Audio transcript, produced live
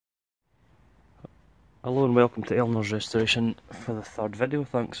Hello and welcome to Eleanor's restoration for the third video.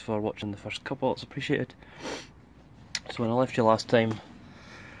 Thanks for watching the first couple, it's appreciated. So when I left you last time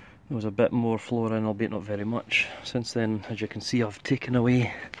there was a bit more flooring, albeit not very much. Since then, as you can see, I've taken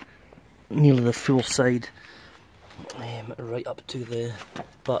away nearly the full side, right up to the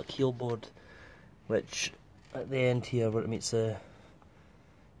back heel board, which at the end here where it meets the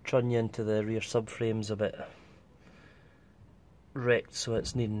trunnion to the rear subframe's a bit wrecked, so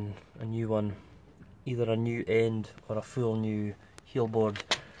it's needing a new one. Either a new end or a full new heel board.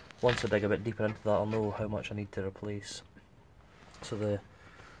 Once I dig a bit deeper into that, I'll know how much I need to replace. So the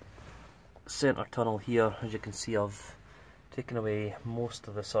centre tunnel here, as you can see, I've taken away most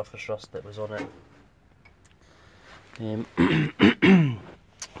of the surface rust that was on it.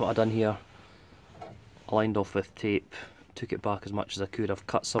 What I've done here, I lined off with tape, took it back as much as I could. I've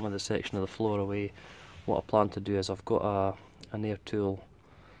cut some of the section of the floor away. What I plan to do is I've got an air tool,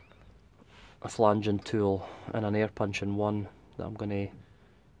 a flanging tool and an air punch in one that I'm going to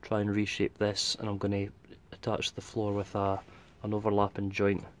try and reshape this, and I'm going to attach the floor with an overlapping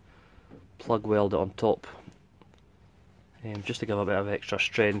joint, plug weld it on top, just to give a bit of extra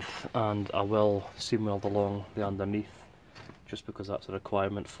strength, and I will seam weld along the underneath just because that's a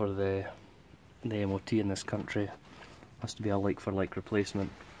requirement for the MOT in this country. It has to be a like for like replacement.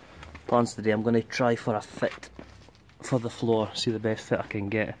 Plans today, I'm going to try for a fit for the floor, see the best fit I can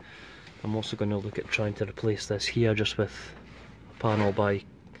get. I'm also going to look at trying to replace this here just with a panel by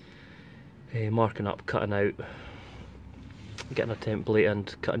marking up, cutting out, getting a template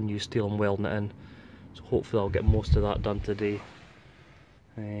and cutting new steel and welding it in. So hopefully I'll get most of that done today.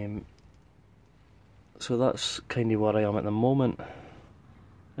 So that's kind of where I am at the moment.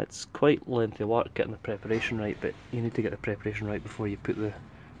 It's quite lengthy work getting the preparation right, but you need to get the preparation right before you put the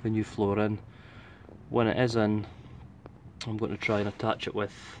new floor in. When it is in, I'm going to try and attach it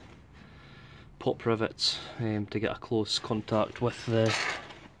with pop rivets to get a close contact with the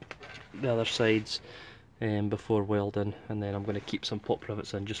other sides before welding, and then I'm going to keep some pop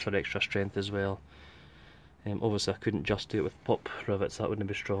rivets in just for extra strength as well. Obviously I couldn't just do it with pop rivets, that wouldn't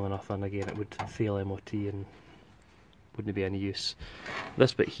be strong enough, and again it would fail MOT and wouldn't be any use.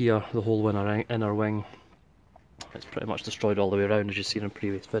 This bit here, the whole inner wing, it's pretty much destroyed all the way around as you've seen in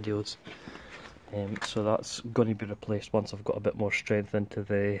previous videos. So that's going to be replaced once I've got a bit more strength into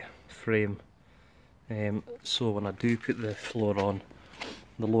the frame. So when I do put the floor on,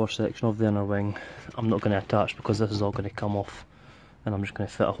 the lower section of the inner wing, I'm not going to attach because this is all going to come off, and I'm just going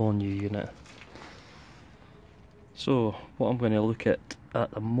to fit a whole new unit. So what I'm going to look at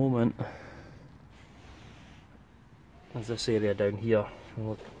the moment is this area down here.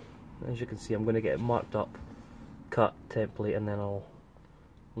 As you can see, I'm going to get it marked up, cut, template, and then I'll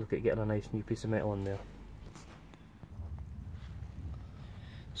look at getting a nice new piece of metal in there.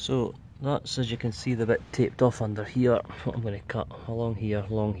 So that's, as you can see, the bit taped off under here. What I'm going to cut along here,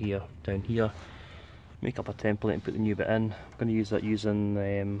 down here, make up a template and put the new bit in. I'm going to use that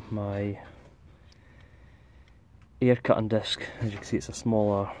using my air cutting disc. As you can see, it's a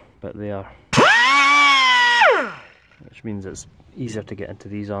smaller bit there, which means it's easier to get into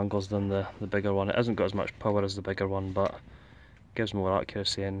these angles than the bigger one. It hasn't got as much power as the bigger one, but gives more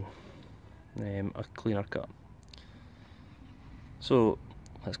accuracy and a cleaner cut. So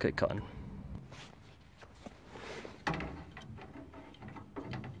let's get cutting.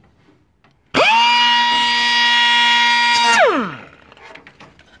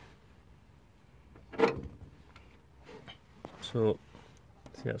 So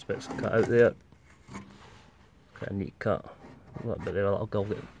see, that's bits cut out there. Quite a neat cut. A little bit there, a little girl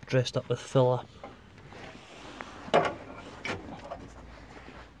get dressed up with filler.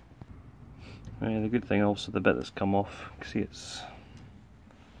 The good thing also, the bit that's come off, you can see it's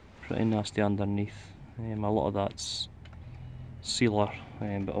pretty nasty underneath. A lot of that's sealer,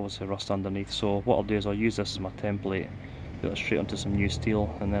 but obviously rust underneath. So what I'll do is I'll use this as my template, put it straight onto some new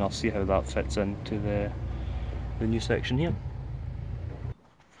steel, and then I'll see how that fits into the new section here.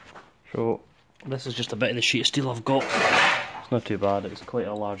 So this is just a bit of the sheet of steel I've got. It's not too bad, it's quite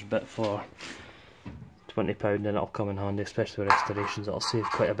a large bit for £20, and it'll come in handy, especially with restorations. It'll save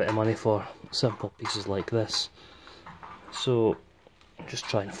quite a bit of money for simple pieces like this. So just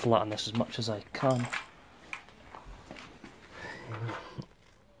try and flatten this as much as I can.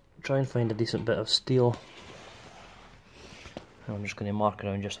 Try and find a decent bit of steel. And I'm just going to mark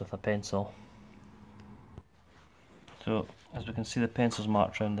around just with a pencil. So as we can see, the pencil's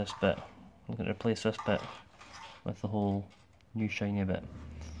marked around this bit. I'm going to replace this bit with the whole new shiny bit.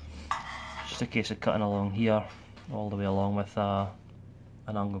 Just a case of cutting along here, all the way along with an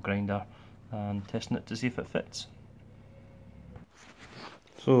angle grinder, and testing it to see if it fits.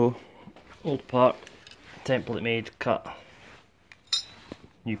 So, old part, template made cut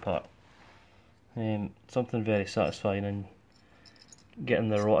new part. Something very satisfying in getting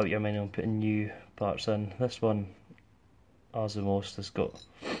the rot out of your menu and putting new parts in. This one, as the most, has got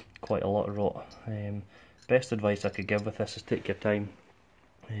quite a lot of rot. Best advice I could give with this is take your time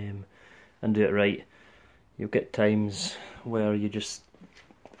and do it right. You'll get times where you just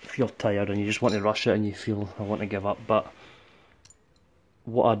feel tired and you just want to rush it and you feel I want to give up, but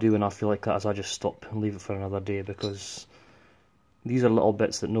what I do when I feel like that is I just stop and leave it for another day, because these are little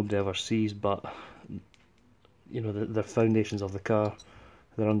bits that nobody ever sees, but you know, they're foundations of the car,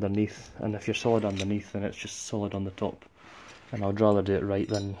 they're underneath, and if you're solid underneath then it's just solid on the top, and I'd rather do it right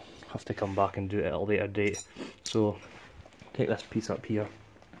than have to come back and do it at a later date. So take this piece up here,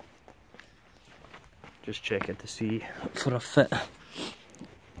 just check it to see for a fit.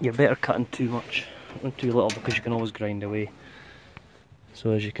 You're better cutting too much than too little, because you can always grind away.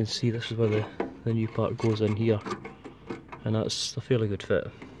 So as you can see, this is where the new part goes in here, and that's a fairly good fit.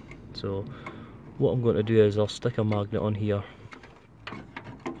 So what I'm going to do is I'll stick a magnet on here,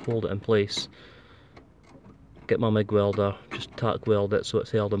 hold it in place, get my MIG welder, just tack weld it so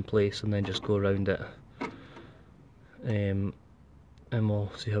it's held in place, and then just go around it, and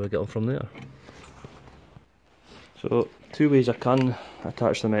we'll see how we get on from there. So two ways I can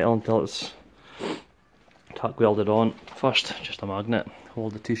attach the metal until it's tack welded on. First, just a magnet,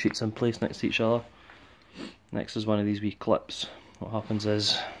 hold the two sheets in place next to each other. Next is one of these wee clips. What happens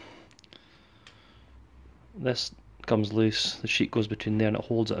is this comes loose, the sheet goes between there and it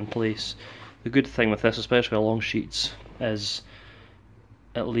holds it in place. The good thing with this, especially on long sheets, is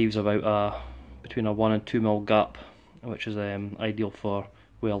it leaves about between a 1 and 2 mil gap, which is ideal for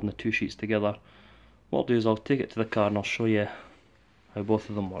welding the two sheets together. What I'll do is I'll take it to the car and I'll show you how both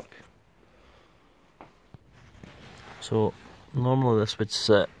of them work. So normally this would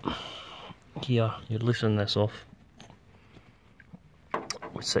sit here, you'd loosen this off,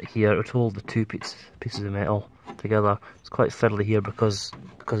 it would sit here, it would hold the two pieces of metal together. It's quite fiddly here because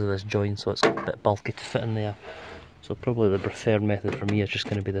of this joint, so it's a bit bulky to fit in there. So probably the preferred method for me is just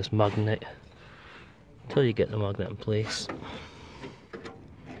going to be this magnet, until you get the magnet in place.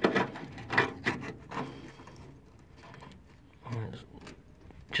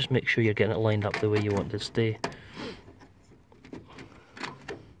 Just make sure you're getting it lined up the way you want it to stay.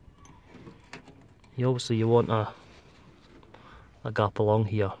 You want a gap along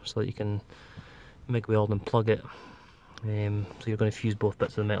here so that you can MIG weld and plug it. So you're going to fuse both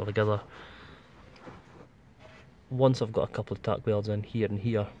bits of the metal together. Once I've got a couple of tack welds in here and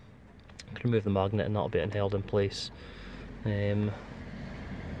here, I can remove the magnet and that'll be held in place. The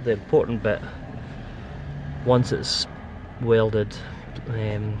important bit, once it's welded,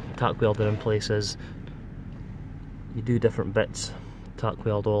 tack welded in place, is you do different bits, tack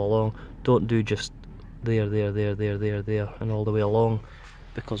weld all along. Don't do just there, and all the way along,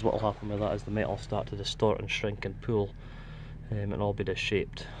 because what will happen with that is the metal will start to distort and shrink and pull, and all be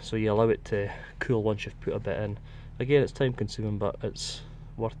disshaped. So you allow it to cool once you've put a bit in. Again, it's time consuming, but it's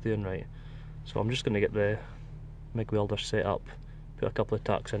worth doing right. So I'm just going to get the MIG welder set up, put a couple of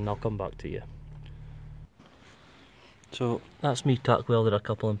tacks in, and I'll come back to you. So that's me tack welded a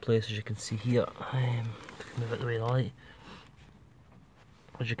couple in place, as you can see here. Move it the way I like.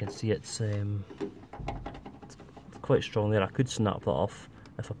 As you can see, it's quite strong there. I could snap that off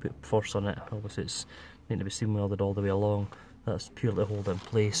if I put force on it. Obviously it's need to be seam welded all the way along. That's purely to hold it in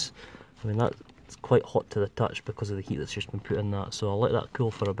place. I mean, that's quite hot to the touch because of the heat that's just been put in that, so I'll let that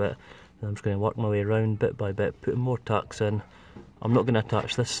cool for a bit, and I'm just going to work my way around bit by bit, putting more tacks in. I'm not going to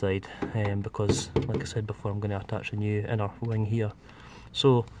attach this side because, like I said before, I'm going to attach a new inner wing here.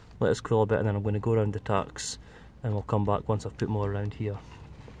 So let us cool a bit, and then I'm going to go around the tacks and we'll come back once I've put more around here.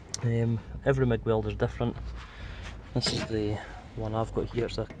 Every MIG welder is different. This is the one I've got here.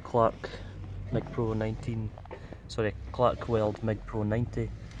 It's a Clark MIG Pro 19, sorry, Clark Weld MIG Pro 90.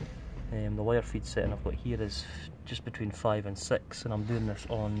 The wire feed setting I've got here is just between 5 and 6, and I'm doing this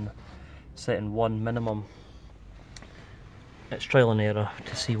on setting 1 minimum. It's trial and error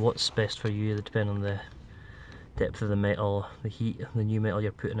to see what's best for you, depending on the depth of the metal, the heat, the new metal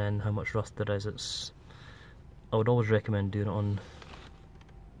you're putting in, how much rust there is. I would always recommend doing it on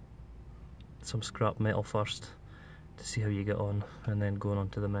some scrap metal first to see how you get on, and then going on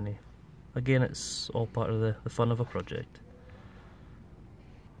to the mini. Again, it's all part of the fun of a project.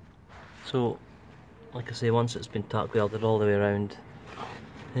 So, like I say, once it's been tack welded all the way around,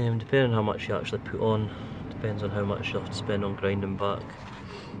 depending on how much you actually put on, depends on how much you'll have to spend on grinding back.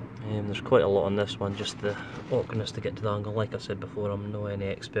 There's quite a lot on this one, just the awkwardness to get to the angle. Like I said before, I'm no any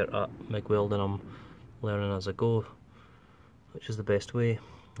expert at MIG welding, I'm learning as I go, which is the best way.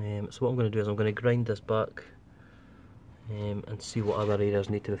 So what I'm going to do is I'm going to grind this back and see what other areas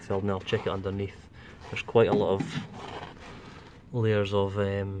need to be filled, and I'll check it underneath. There's quite a lot of layers of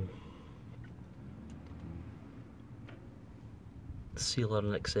sealer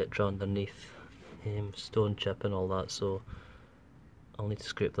and etc underneath, stone chip and all that, so I'll need to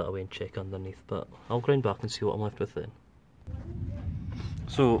scrape that away and check underneath, but I'll grind back and see what I'm left with then.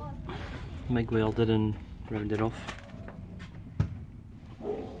 So, MIG welded and rounded off.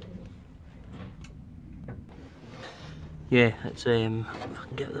 Yeah, it's if I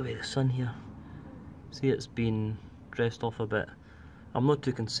can get out of the way of the sun here. See, it's been dressed off a bit. I'm not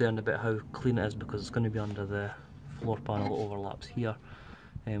too concerned about how clean it is because it's going to be under the floor panel that overlaps here.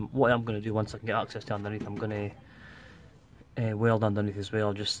 What I'm going to do once I can get access to underneath, I'm going to weld underneath as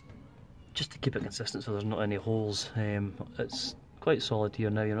well, just to keep it consistent so there's not any holes. It's quite solid here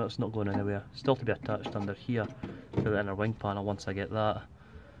now, you know, it's not going anywhere. Still to be attached under here to the inner wing panel once I get that.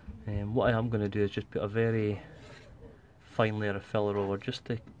 What I am going to do is just put a very fine layer of filler over just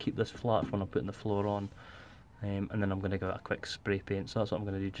to keep this flat for when I'm putting the floor on, and then I'm going to give it a quick spray paint, so that's what I'm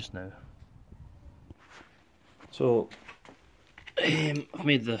going to do just now. So I've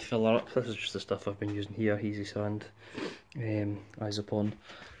made the filler up. This is just the stuff I've been using here, Easy Sand, Isopon,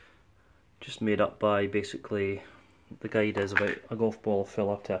 just made up by basically, the guide is about a golf ball of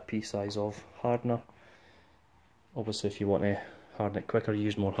filler to a pea size of hardener. Obviously if you want to harden it quicker you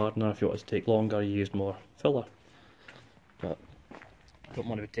use more hardener, if you want it to take longer you use more filler. But I don't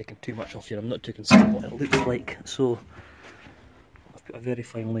want to be taking too much off here, I'm not too concerned what it looks like, so I've put a very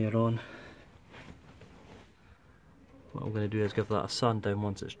fine layer on. What I'm going to do is give that a sand down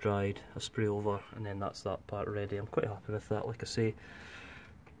once it's dried, a spray over, and then that's that part ready. I'm quite happy with that. Like I say,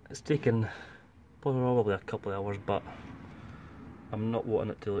 it's taken probably a couple of hours, but I'm not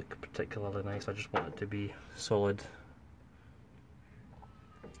wanting it to look particularly nice, I just want it to be solid.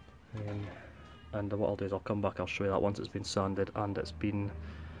 And what I'll do is I'll come back, I'll show you that once it's been sanded and it's been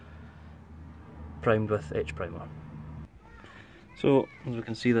primed with H primer. So as we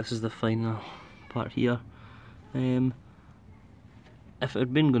can see, this is the final part here. If it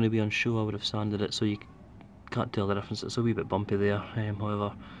had been going to be on show I would have sanded it so you can't tell the difference, it's a wee bit bumpy there,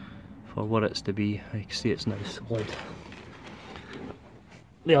 however for what it's to be, you can see it's now solid.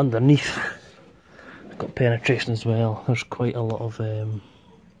 The underneath, I've got penetration as well, there's quite a lot of,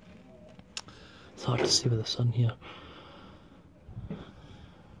 it's hard to see with the sun here,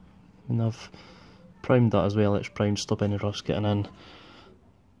 and I've primed that as well, it's primed to stop any rust getting in.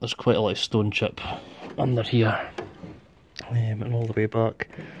 There's quite a lot of stone chip under here, and all the way back.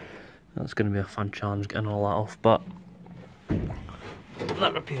 That's going to be a fun challenge getting all that off, but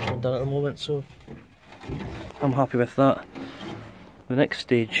that repair's not done at the moment, so I'm happy with that. The next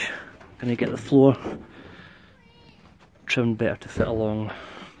stage, I'm going to get the floor trimmed better to fit along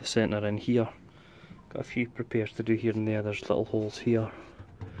the centre in here. Got a few repairs to do here and there, there's little holes here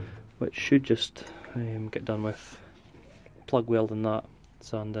which should just get done with plug welding that,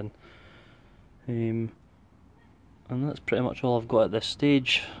 sanding, and that's pretty much all I've got at this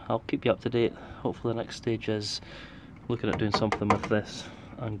stage. I'll keep you up to date. Hopefully the next stage is looking at doing something with this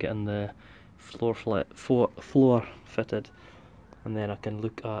and getting the floor fitted, and then I can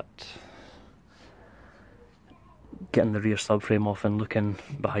look at getting the rear subframe off and looking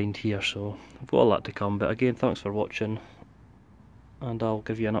behind here. So I've got a lot to come, but again, thanks for watching and I'll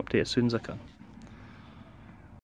give you an update as soon as I can.